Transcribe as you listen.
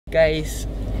Guys,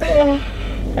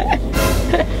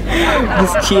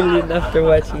 just chilling after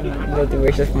watching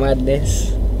Multiverse of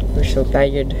Madness. We're so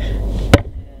tired.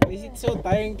 Is it so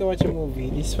tiring to watch a movie?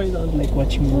 This is why I don't like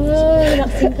watching movies. Oh,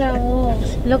 relaxing ka mo.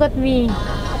 Look at me.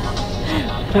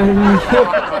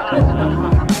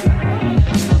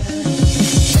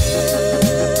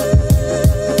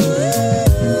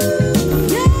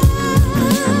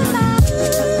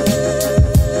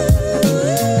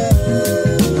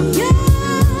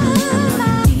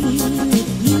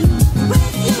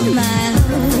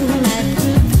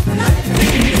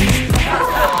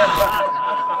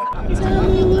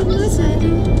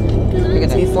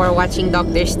 Before watching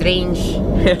Doctor Strange.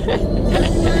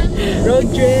 Road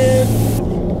trip!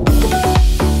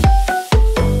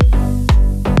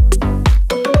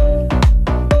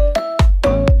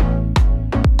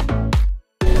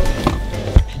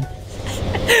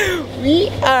 We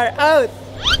are out!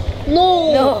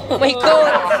 No! My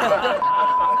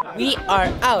God! We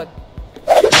are out!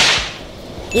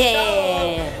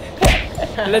 Yeah!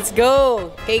 Let's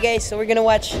go! Okay guys, so we're gonna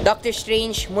watch Doctor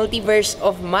Strange Multiverse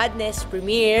of Madness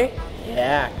premiere.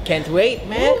 Yeah, can't wait,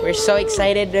 man. We're so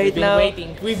excited right now.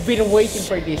 We've been waiting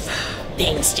for this.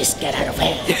 Things just get out of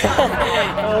hand.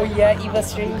 Oh yeah, Eva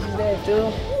Strange is there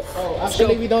too. Oh,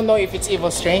 actually, we don't know if it's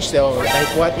Evil Strange though.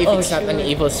 Like, what if it's not an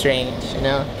Evil Strange, you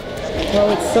know? Oh,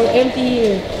 it's so empty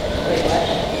here.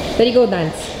 Let me go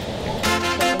dance.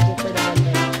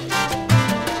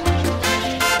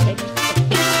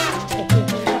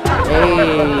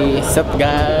 Hey, what's up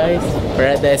guys?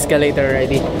 We're at the escalator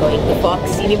already. Going to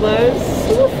Fox Cinemas.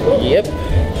 Yep.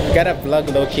 Gotta vlog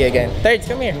low-key again. Third,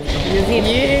 come here.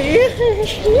 Yeah.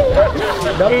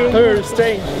 Doctor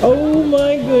Strange. Oh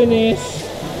my goodness.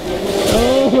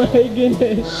 Oh my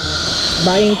goodness.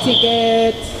 Buying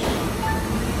tickets.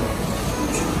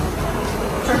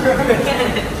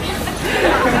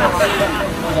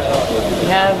 We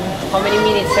have how many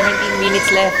minutes? 17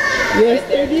 minutes left. Yes,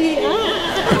 30.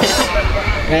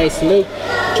 Guys, look.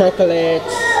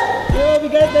 Chocolates. Yo, we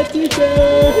got the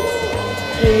t-shirts.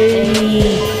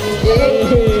 Hey.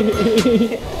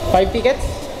 Hey. 5 tickets?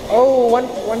 Oh, one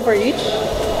for each?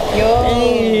 Yo.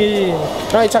 Hey.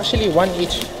 No, it's actually 1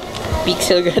 each.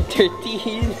 Pixel got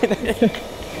 13.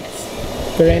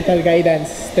 Parental guidance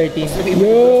 13.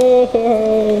 Yo.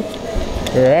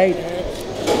 Right.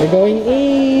 We're going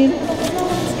in.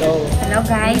 Let's go. Hello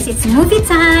guys, it's movie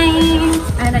time!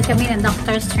 Ano kami ng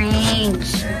Doctor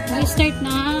Strange. We start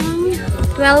now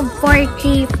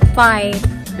 12:45.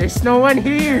 There's no one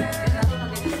here.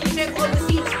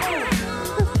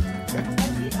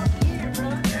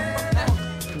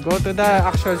 Go to the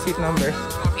actual seat numbers.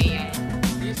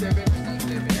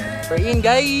 We're in,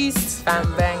 guys. Fam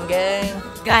bang gang.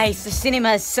 Guys, the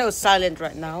cinema is so silent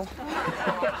right now.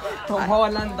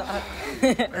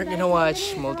 We're gonna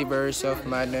watch Multiverse of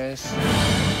Madness.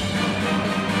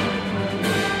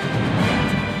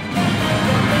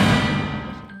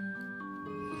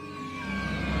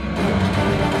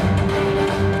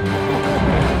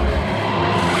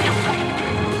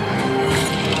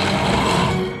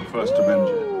 First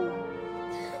Avenger.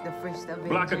 The first Avenger.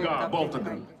 Blackguard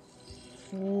Bolton.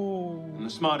 And the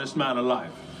smartest man alive.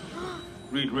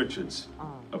 Reed Richards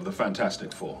of the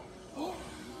Fantastic Four.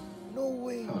 No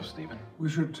way. Hello, Stephen. We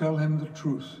should tell him the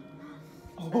truth.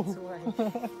 That's why.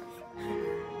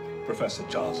 Professor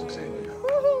Charles Xavier.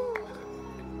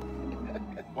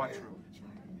 Watch room.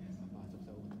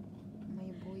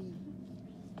 My boy.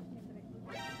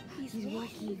 He's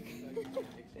walking.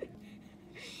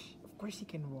 Of course he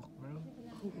can walk, bro.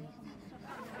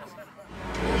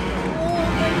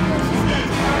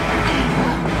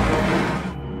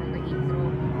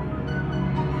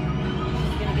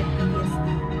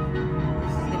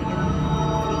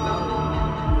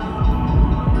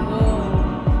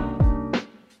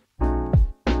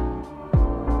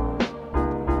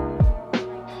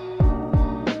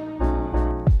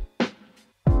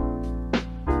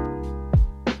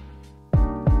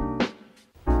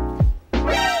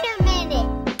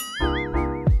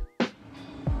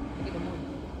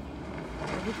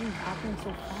 Everything's happening so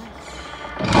fast.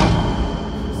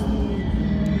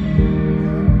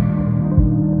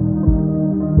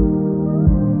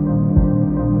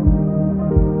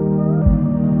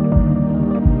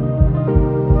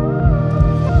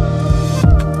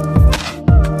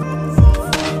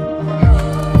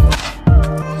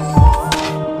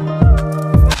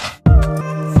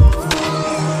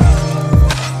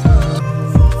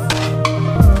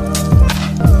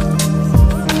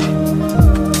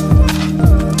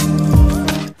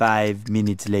 Five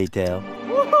minutes later.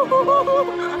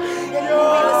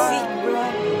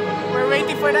 We're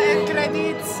waiting for the end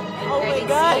credits. Oh my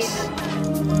gosh!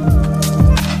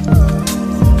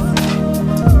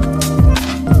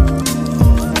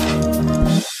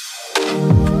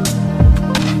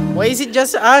 Why is it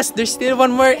just us? There's still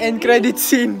one more end credit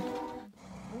scene.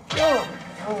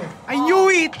 I knew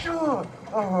it!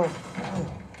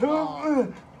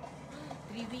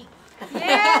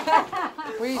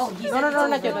 Wait, no,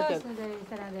 not yet.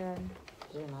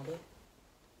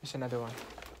 There's another one.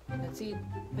 That's it.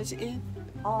 That's it.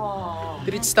 Oh.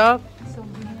 Did it stop?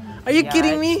 Are you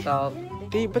kidding me? Stop.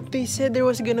 But they said there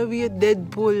was gonna be a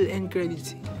Deadpool end credit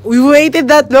scene. We waited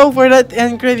that long for that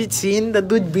end credit scene. The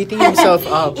dude beating himself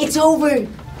up. It's over.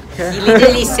 He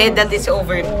literally said that it's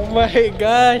over. Oh my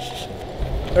gosh.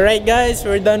 Alright guys,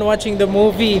 we're done watching the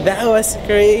movie. That was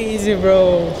crazy,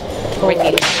 bro. Worth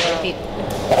it. Worth it.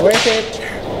 Worth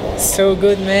it. So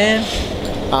good, man.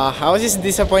 I was just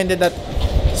disappointed that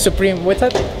Supreme, what's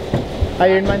that?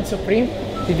 Iron Man Supreme?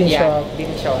 Didn't show up.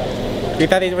 Didn't show up. We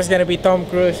thought it was gonna be Tom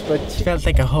Cruise, but it felt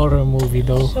like a horror movie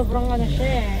though. Sobrang ano siya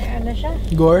eh. Ano siya?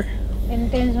 Gore?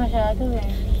 Intense masyado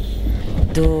eh.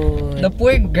 Dude. The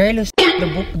poor girl who the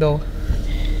book though.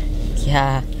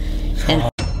 Yeah.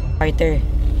 And Carter.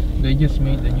 They just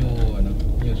made a new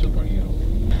superhero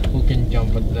who can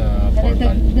jump at the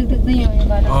portal. Dagdag na yung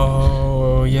iba.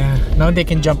 Oh yeah. Now they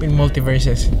can jump in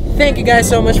multiverses. Thank you guys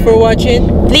so much for watching.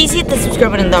 Please hit the subscribe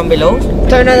button down below.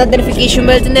 Turn on that notification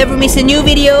bell to never miss a new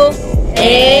video.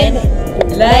 And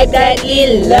like that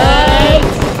like.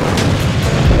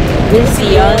 We'll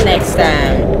see you all next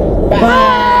time.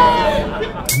 Bye.